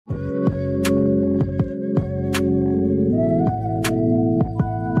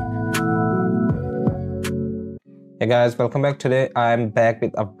Hey guys, welcome back. Today I'm back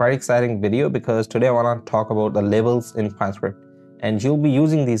with a very exciting video because today I want to talk about the labels in PineScript, and you'll be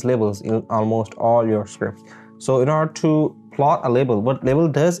using these labels in almost all your scripts. So in order to plot a label, what label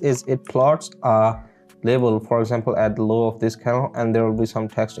does is it plots a label, for example, at the low of this candle, and there will be some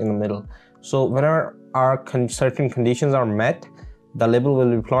text in the middle. So whenever our certain conditions are met, the label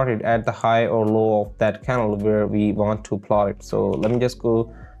will be plotted at the high or low of that candle where we want to plot it. So let me just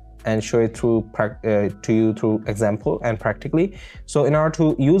go and show it through to you through example and practically. So in order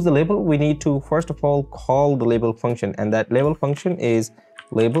to use the label, we need to first of all call the label function, and that label function is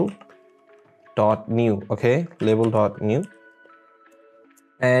label.new. okay, label.new.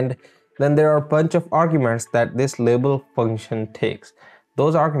 And then there are a bunch of arguments that this label function takes.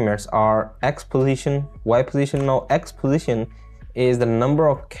 Those arguments are x position, y position. Now x position is the number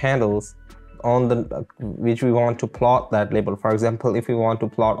of candles on the which we want to plot that label. For example, if we want to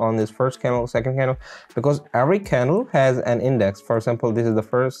plot on this first candle, second candle, because every candle has an index. For example, this is the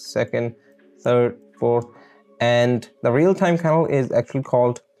first, second, third, fourth, and the real-time candle is actually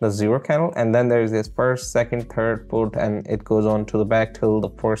called the zero candle, and then there is this first, second, third, fourth, and it goes on to the back till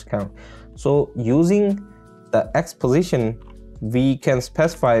the first candle. So using the x position, we can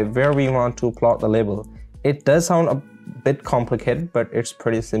specify where we want to plot the label. It does sound a bit complicated, but it's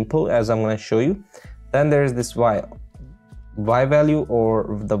pretty simple, as I'm going to show you. Then there is this y value,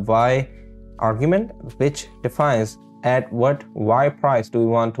 or the y argument, which defines at what y price do we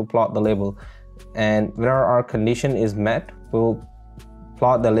want to plot the label, and whenever our condition is met, we'll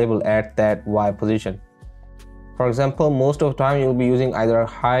plot the label at that y position. For example, most of the time you'll be using either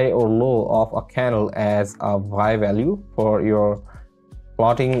high or low of a candle as a y value for your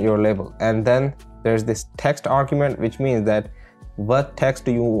plotting your label. And then there's this text argument, which means that what text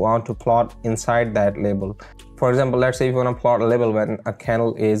do you want to plot inside that label. For example, let's say if you want to plot a label when a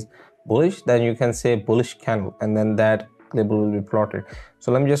candle is bullish, then you can say bullish candle, and then that label will be plotted.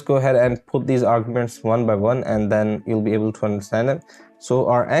 So let me just go ahead and put these arguments one by one, and then you'll be able to understand it. So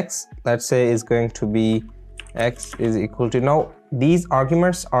our x, let's say, is going to be x is equal to, now these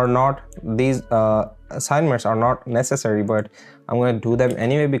arguments are not, these assignments are not necessary, but I'm going to do them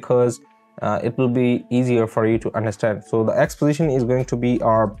anyway because it will be easier for you to understand. So the x position is going to be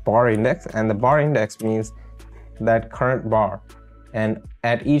our bar index, and the bar index means that current bar, and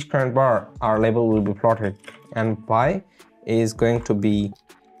at each current bar our label will be plotted. And y is going to be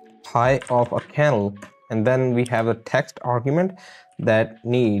high of a candle, and then we have a text argument that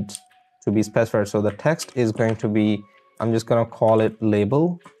needs to be specified. So the text is going to be, I'm just going to call it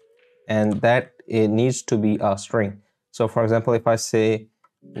label, and that it needs to be a string. So for example, if I say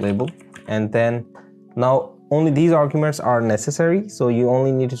label, and then now only these arguments are necessary, so you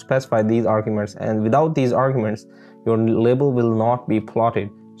only need to specify these arguments, and without these arguments your label will not be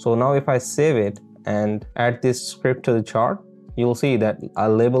plotted. So now if I save it and add this script to the chart, you'll see that a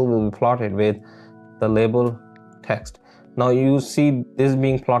label will be plotted with the label text. Now you see this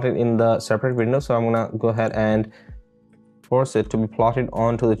being plotted in the separate window, so I'm gonna go ahead and force it to be plotted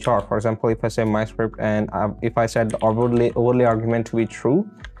onto the chart. For example, if I say my script, and if I set the overlay argument to be true,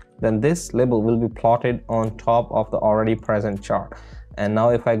 then this label will be plotted on top of the already present chart. And now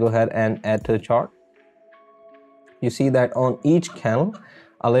if I go ahead and add to the chart, you see that on each candle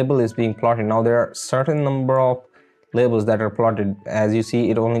a label is being plotted. Now there are certain number of labels that are plotted. As you see,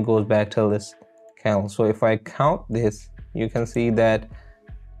 it only goes back till this candle. So if I count this, you can see that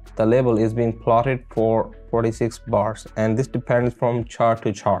the label is being plotted for 46 bars, and this depends from chart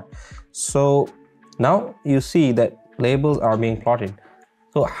to chart. So now you see that labels are being plotted.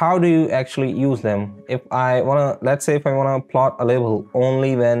 So how do you actually use them? If I want to, let's say if I want to plot a label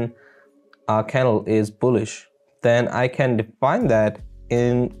only when a candle is bullish, then I can define that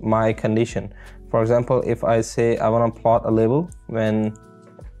in my condition. For example, if I say I want to plot a label when,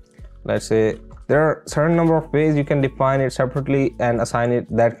 let's say, there are certain number of ways you can define it separately and assign it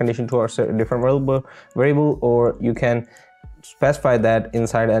that condition to a different variable, or you can specify that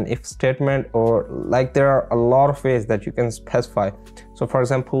inside an if statement, or like there are a lot of ways that you can specify. So for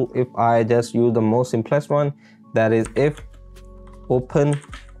example, if I just use the most simplest one, that is if open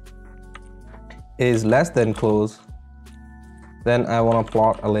is less than close, then I want to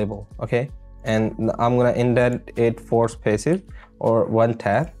plot a label. Okay, and I'm gonna indent it 4 spaces or 1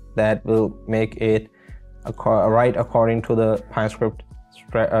 tab. That will make it right according to the PineScript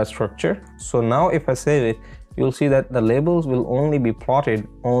structure. So now if I save it, you'll see that the labels will only be plotted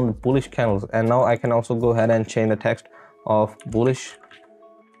on the bullish candles. And now I can also go ahead and change the text of bullish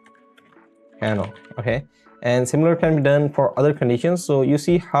candle. Okay, and similar can be done for other conditions. So you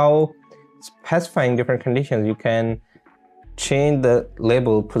see how specifying different conditions, you can change the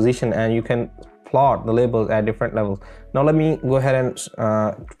label position and you can plot the labels at different levels. Now let me go ahead and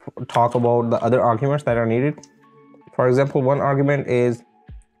talk about the other arguments that are needed. For example, one argument is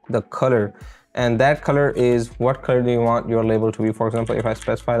the color, and that color is what color do you want your label to be. For example, if I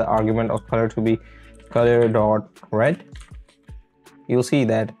specify the argument of color to be color.red, you'll see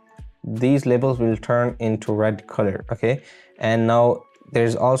that these labels will turn into red color. Okay, and now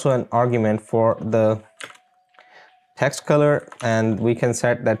there's also an argument for the text color, and we can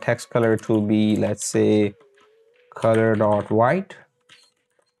set that text color to be, let's say, color.white,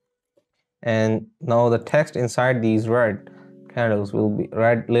 and now the text inside these red labels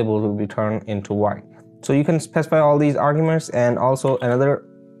will be turned into white. So you can specify all these arguments. And also another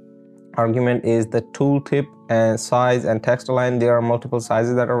argument is the tooltip and size and text align. There are multiple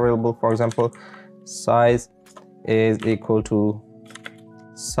sizes that are available. For example, size is equal to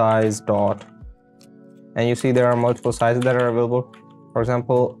size dot, and you see there are multiple sizes that are available. For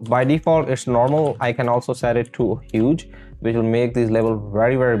example, by default it's normal. I can also set it to huge, which will make this label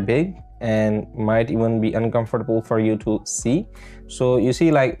very big and might even be uncomfortable for you to see. So you see,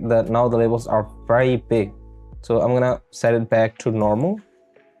 like, now the labels are very big. So I'm gonna set it back to normal,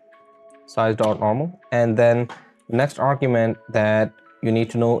 size dot normal. And then next argument that you need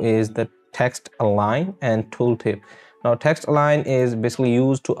to know is the text align and tooltip. Now text align is basically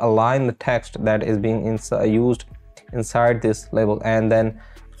used to align the text that is being used inside this label. And then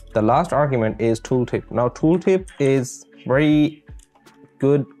the last argument is tooltip. Now tooltip is very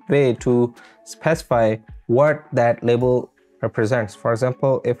good way to specify what that label represents. For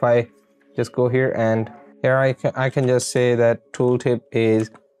example, if I just go here, and here I can just say that tooltip is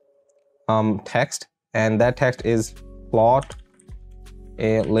text, and that text is plot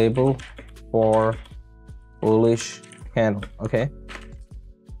a label for bullish candle. Okay,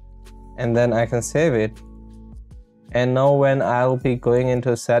 and then I can save it. And now when I'll be going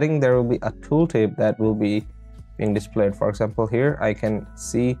into setting, there will be a tooltip that will be being displayed. For example, here I can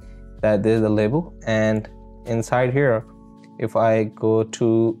see that there's the label, and inside here, if I go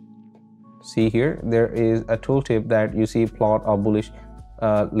to see here, there is a tooltip that you see plot a bullish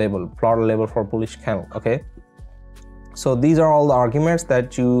plot a label for bullish candle. Okay, so these are all the arguments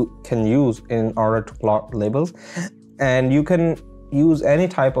that you can use in order to plot labels, and you can use any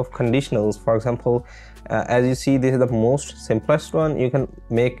type of conditionals. For example, as you see, this is the most simplest one. You can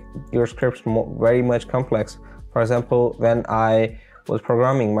make your scripts very much complex. For example, when I was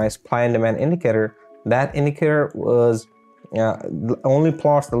programming my supply and demand indicator, that indicator was only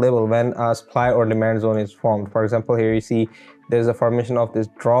plots the label when a supply or demand zone is formed. For example, here you see there's a formation of this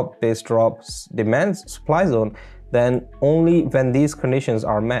base drop demand supply zone. Then only when these conditions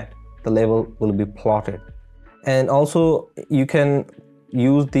are met, the label will be plotted. And also you can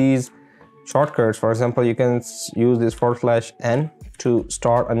use these shortcuts. For example, you can use this /n to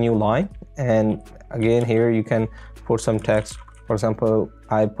start a new line, and again here you can put some text. For example,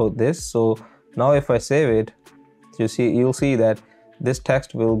 I put this. So now if I save it, you'll see that this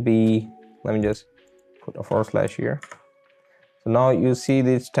text will be, let me just put a / here. So now you see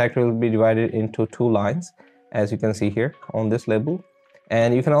this text will be divided into two lines, as you can see here on this label.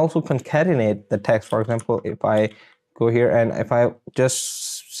 And you can also concatenate the text. For example, if I go here and if I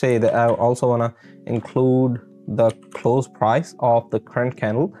just say that I also want to include the close price of the current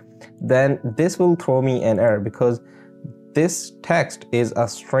candle, then this will throw me an error, because this text is a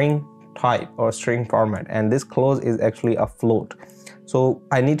string type or string format, and this close is actually a float. So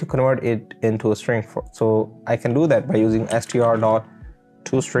I need to convert it into a string. So I can do that by using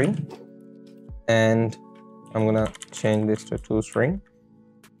str.toString, and I'm gonna change this to toString,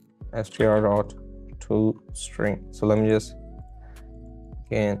 str.toString. So let me just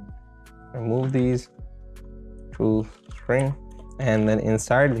again remove these toString, and then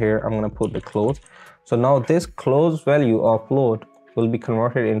inside here I'm gonna put the close. So now this close value of float will be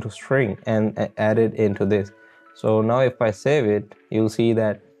converted into string and added into this. So now if I save it, you'll see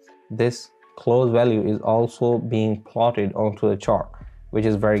that this close value is also being plotted onto the chart, which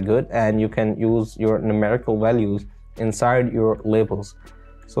is very good, and you can use your numerical values inside your labels.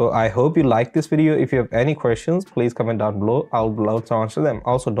 So I hope you like this video. If you have any questions, please comment down below. I'll love to answer them.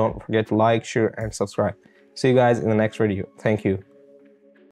 Also, don't forget to like, share, and subscribe. See you guys in the next video. Thank you.